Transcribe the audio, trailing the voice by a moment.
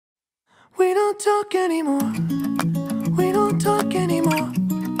don't talk anymore. We don't talk anymore.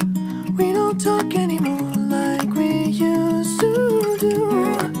 We don't talk anymore like we used to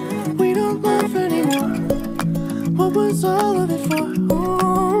do. We don't laugh anymore. What was all of it for?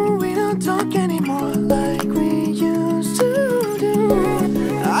 Ooh, we don't talk anymore like we used to do.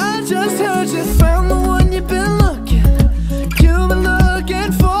 I just heard you found the one you've been looking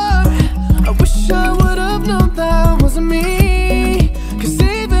for. I wish I would have known that wasn't me. Cause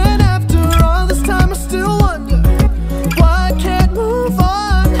even after all this time I still wonder why I can't move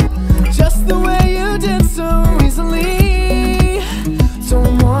on just the way you did so easily.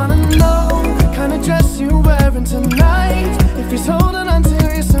 Don't wanna know the kind of dress you're wearing tonight, if he's holding on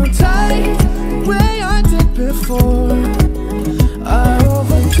to you so tight the way I did before. I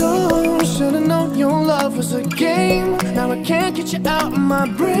overdosed, should've known your love was a game. Now I can't get you out of my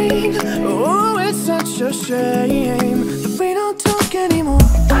brain. Oh, it's such a shame that we don't talk anymore.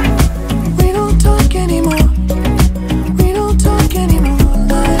 We don't talk anymore. We don't talk anymore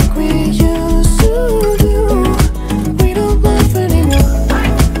like we used to do. We don't laugh anymore.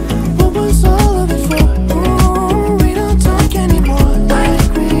 What was all of it for? Ooh, we don't talk anymore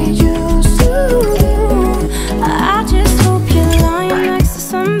like we used to do. I just hope you're lying next to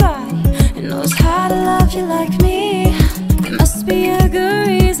somebody who knows how to love you like me. There must be a good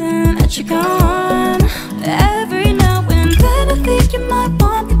reason that you're gone. Every now and then I think you might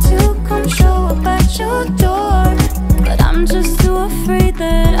want me to come show up at your door, but I'm just too afraid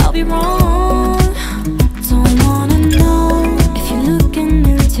that I'll be wrong. Don't wanna know if you're looking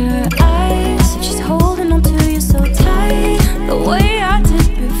into her eyes, if she's holding on to you so tight the way I did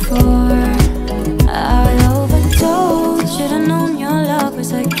before. I overdosed, should've known your love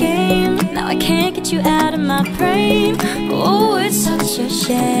was a game. Now I can't get you out of my brain. Oh, it's such a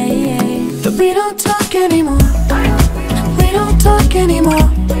shame that we don't talk anymore. We don't talk anymore.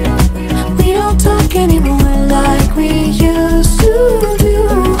 We don't talk anymore like we used to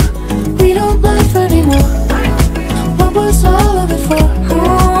do. We don't laugh anymore. What was all of it for?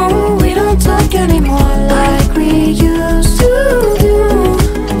 Oh, we don't talk anymore like we used to do.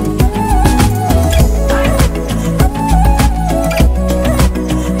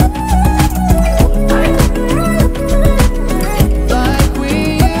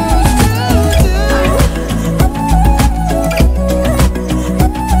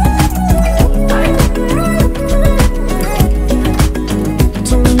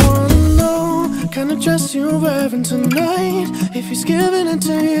 Dress you're wearing tonight, if he's giving it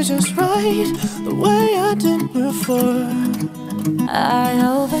to you just right the way I did before. I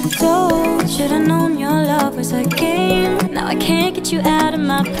overdosed, should've known your love was a game. Now I can't get you out of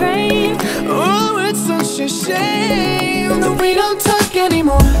my brain. Oh, it's such a shame that we don't talk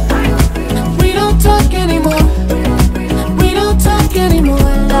anymore. We don't talk anymore. We don't talk anymore